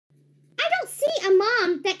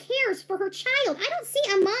cares for her child. I don't see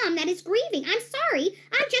a mom that is grieving. I'm sorry.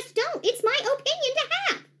 I just don't. It's my opinion to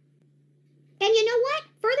have. And you know what?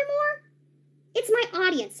 Furthermore, it's my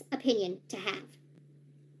audience opinion to have.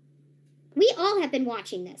 We all have been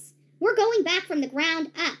watching this. We're going back from the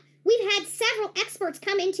ground up. We've had several experts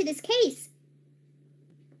come into this case.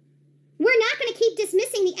 We're not going to keep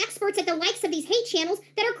dismissing the experts at the likes of these hate channels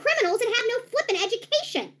that are criminals and have no flippin'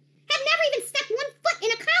 education, have never even stepped 1 foot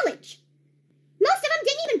in a college. Most of them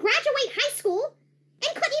didn't even graduate high school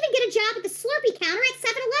and couldn't even get a job at the Slurpee counter at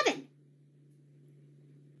 7-Eleven.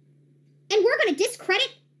 And we're going to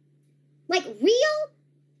discredit, like, real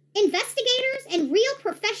investigators and real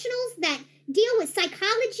professionals that deal with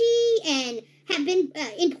psychology and have been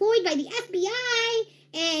employed by the FBI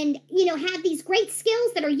and, you know, have these great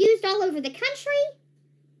skills that are used all over the country.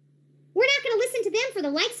 We're not going to listen to them for the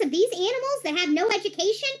likes of these animals that have no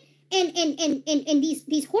education and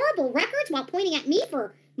these horrible records while pointing at me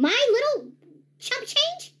for my little chump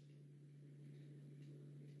change.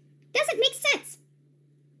 Doesn't make sense.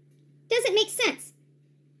 Doesn't make sense.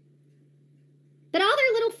 But all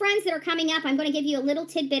their little friends that are coming up, I'm going to give you a little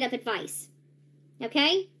tidbit of advice.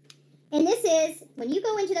 Okay? And this is, when you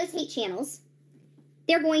go into those hate channels,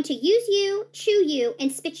 they're going to use you, chew you,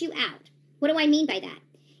 and spit you out. What do I mean by that?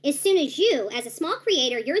 As soon as you, as a small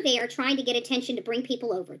creator, you're there trying to get attention to bring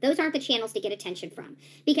people over. Those aren't the channels to get attention from.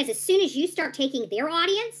 Because as soon as you start taking their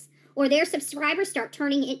audience, or their subscribers start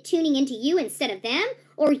tuning into you instead of them,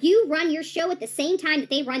 or you run your show at the same time that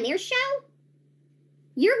they run their show,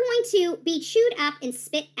 you're going to be chewed up and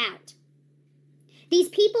spit out. These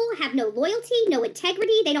people have no loyalty, no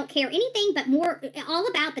integrity. They don't care anything but all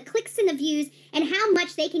about the clicks and the views and how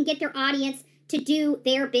much they can get their audience to do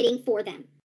their bidding for them.